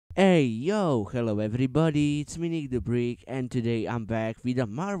Hey yo, hello everybody, it's me Nick the Brick, and today I'm back with a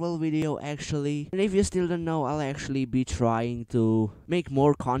Marvel video actually. And if you still don't know, I'll actually be trying to make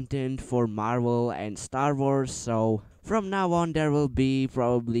more content for Marvel and Star Wars, so from now on there will be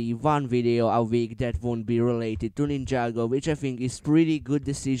probably one video a week that won't be related to Ninjago, which I think is pretty good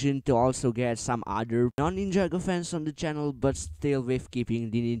decision to also get some other non-Ninjago fans on the channel, but still with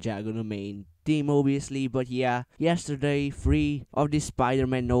keeping the Ninjago the main team obviously. But yeah, yesterday 3 of the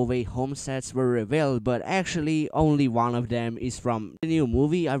Spider-Man No Way Home sets were revealed, but actually only one of them is from the new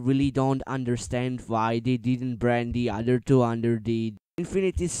movie. I really don't understand why they didn't brand the other two under the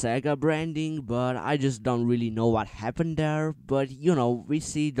Infinity Saga branding, but I just don't really know what happened there. But we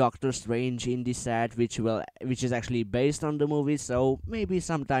see Doctor Strange in the set, which is actually based on the movie, so maybe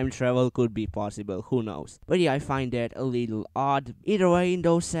some time travel could be possible. Who knows? But yeah, I find that a little odd. Either way, in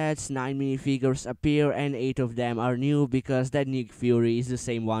those sets, 9 minifigures appear, and 8 of them are new because that Nick Fury is the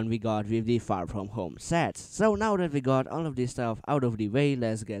same one we got with the Far From Home sets. So now that we got all of this stuff out of the way,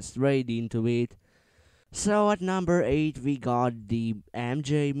 let's get straight into it. So at number 8 we got the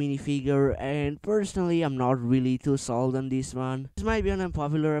MJ minifigure, and personally I'm not really too sold on this one. This might be an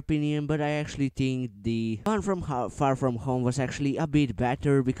unpopular opinion, but I actually think the one from Far From Home was actually a bit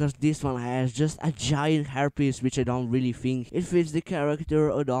better because this one has just a giant hairpiece, which I don't really think it fits the character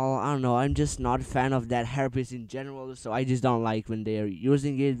at all. I don't know, I'm just not a fan of that hairpiece in general, so I just don't like when they're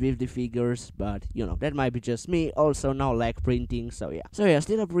using it with the figures, but that might be just me. Also no leg printing, so yeah,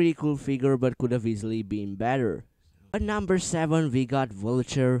 still a pretty cool figure, but could have easily been better. At number 7 we got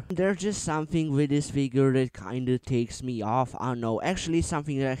Vulture. There's just something with this figure that kinda takes me off. I don't know, actually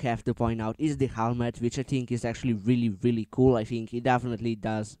something that I have to point out is the helmet, which I think is actually really cool. I think it definitely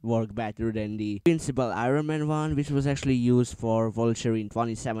does work better than the Invincible Iron Man one, which was actually used for Vulture in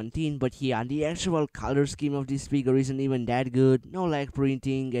 2017. But yeah, the actual color scheme of this figure isn't even that good. No leg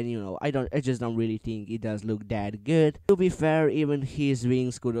printing, and I just don't really think it does look that good. To be fair, even his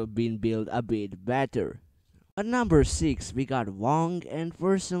wings could have been built a bit better. At number 6, we got Wong, and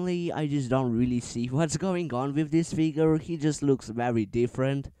personally, I just don't really see what's going on with this figure. He just looks very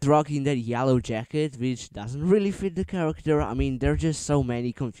different. He's rocking that yellow jacket, which doesn't really fit the character. I mean, there are just so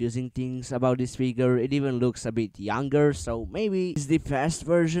many confusing things about this figure. It even looks a bit younger, so maybe it's the best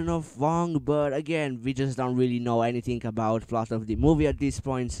version of Wong, but again, we just don't really know anything about plot of the movie at this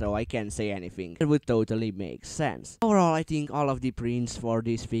point, so I can't say anything. It would totally make sense. Overall, I think all of the prints for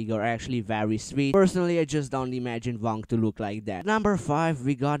this figure are actually very sweet. Personally, I just don't imagine Wong to look like that. Number 5,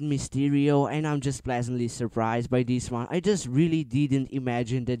 we got Mysterio, and I'm just pleasantly surprised by this one. I just really didn't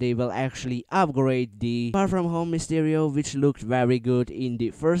imagine that they will actually upgrade the Far From Home Mysterio, which looked very good in the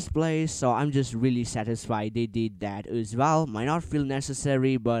first place, so I'm just really satisfied they did that as well. Might not feel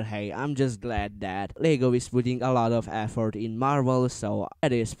necessary, but hey, I'm just glad that Lego is putting a lot of effort in Marvel, so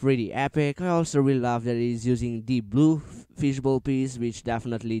that is pretty epic. I also really love that it is using the blue fishbowl piece, which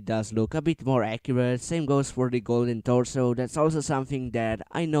definitely does look a bit more accurate. Same goes for the golden torso. That's also something that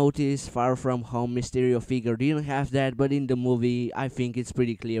I noticed Far From Home Mysterio figure didn't have that, but in the movie I think it's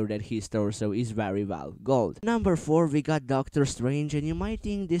pretty clear that his torso is very well gold. Number 4, we got Doctor Strange, and you might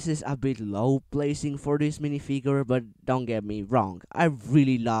think this is a bit low placing for this minifigure, but don't get me wrong, I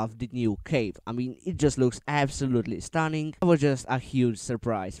really love the new cape. I mean, it just looks absolutely stunning. It was just a huge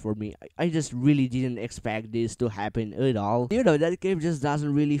surprise for me. I just really didn't expect this to happen at all. That cape just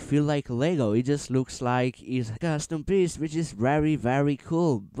doesn't really feel like Lego. It just looks like it's a custom piece, which is very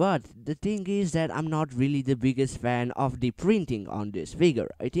cool. But the thing is that I'm not really the biggest fan of the printing on this figure.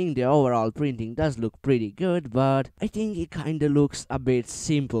 I think the overall printing does look pretty good, but I think it kinda looks a bit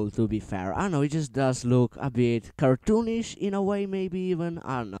simple, to be fair. I don't know, it just does look a bit cartoonish in a way, maybe even.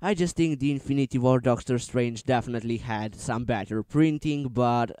 I don't know. I just think the Infinity War Doctor Strange definitely had some better printing,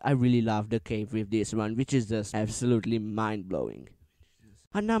 but I really love the cape with this one, which is just absolutely mind-blowing.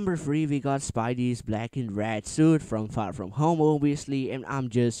 At number 3, we got Spidey's black and red suit from Far From Home, obviously, and I'm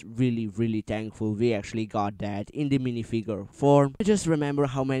just really thankful we actually got that in the minifigure form. I just remember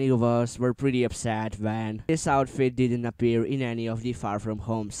how many of us were pretty upset when this outfit didn't appear in any of the Far From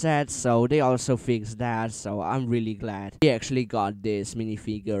Home sets, so they also fixed that, so I'm really glad we actually got this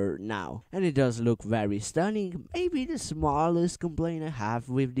minifigure now. And it does look very stunning. Maybe the smallest complaint I have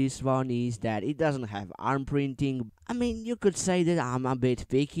with this one is that it doesn't have arm printing. I mean, you could say that I'm a bit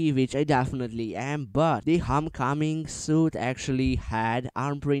picky, which I definitely am, but the Homecoming suit actually had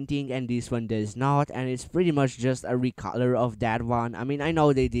arm printing and this one does not, and it's pretty much just a recolor of that one. I mean, I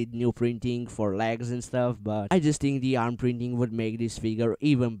know they did new printing for legs and stuff, but I just think the arm printing would make this figure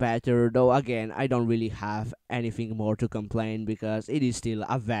even better, though again, I don't really have anything more to complain because it is still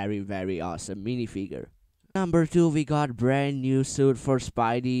a very awesome minifigure. Number 2, we got brand new suit for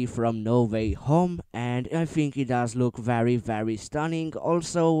Spidey from No Way Home, and I think it does look very stunning.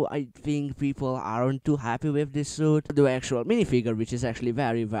 Also, I think people aren't too happy with this suit, the actual minifigure, which is actually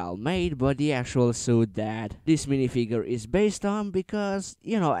very well made, but the actual suit that this minifigure is based on, because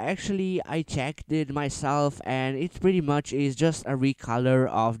actually I checked it myself and it pretty much is just a recolor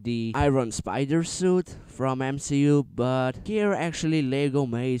of the Iron Spider suit from MCU, but here actually Lego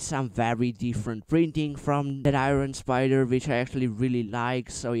made some very different printing from that Iron Spider, which I actually really like.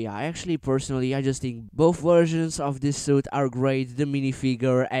 So yeah, actually personally I just think both versions of this suit are great, the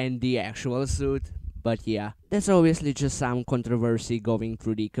minifigure and the actual suit. But yeah, that's obviously just some controversy going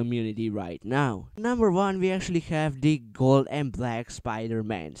through the community right now. Number 1, we actually have the gold and black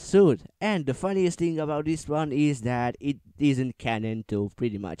Spider-Man suit. And the funniest thing about this one is that it isn't canon to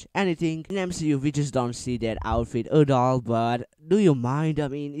pretty much anything. In MCU, we just don't see that outfit at all, but do you mind? I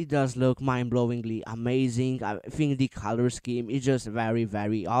mean, it does look mind-blowingly amazing. I think the color scheme is just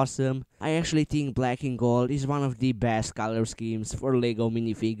very awesome. I actually think black and gold is one of the best color schemes for Lego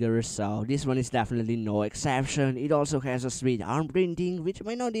minifigures, so this one is definitely no exception. It also has a sweet arm printing, which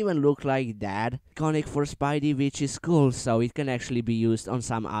might not even look like that iconic for Spidey, which is cool, so it can actually be used on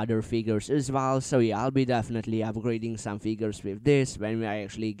some other figures as well. So yeah, I'll be definitely upgrading some figures with this when I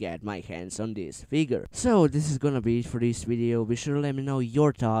actually get my hands on this figure. So this is gonna be it for this video. Be sure to let me know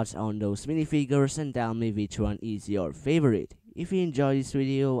your thoughts on those minifigures and tell me which one is your favorite. If you enjoyed this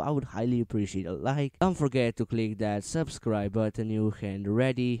video, I would highly appreciate a like. Don't forget to click that subscribe button. You and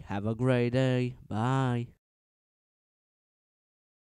ready. Have a great day. Bye.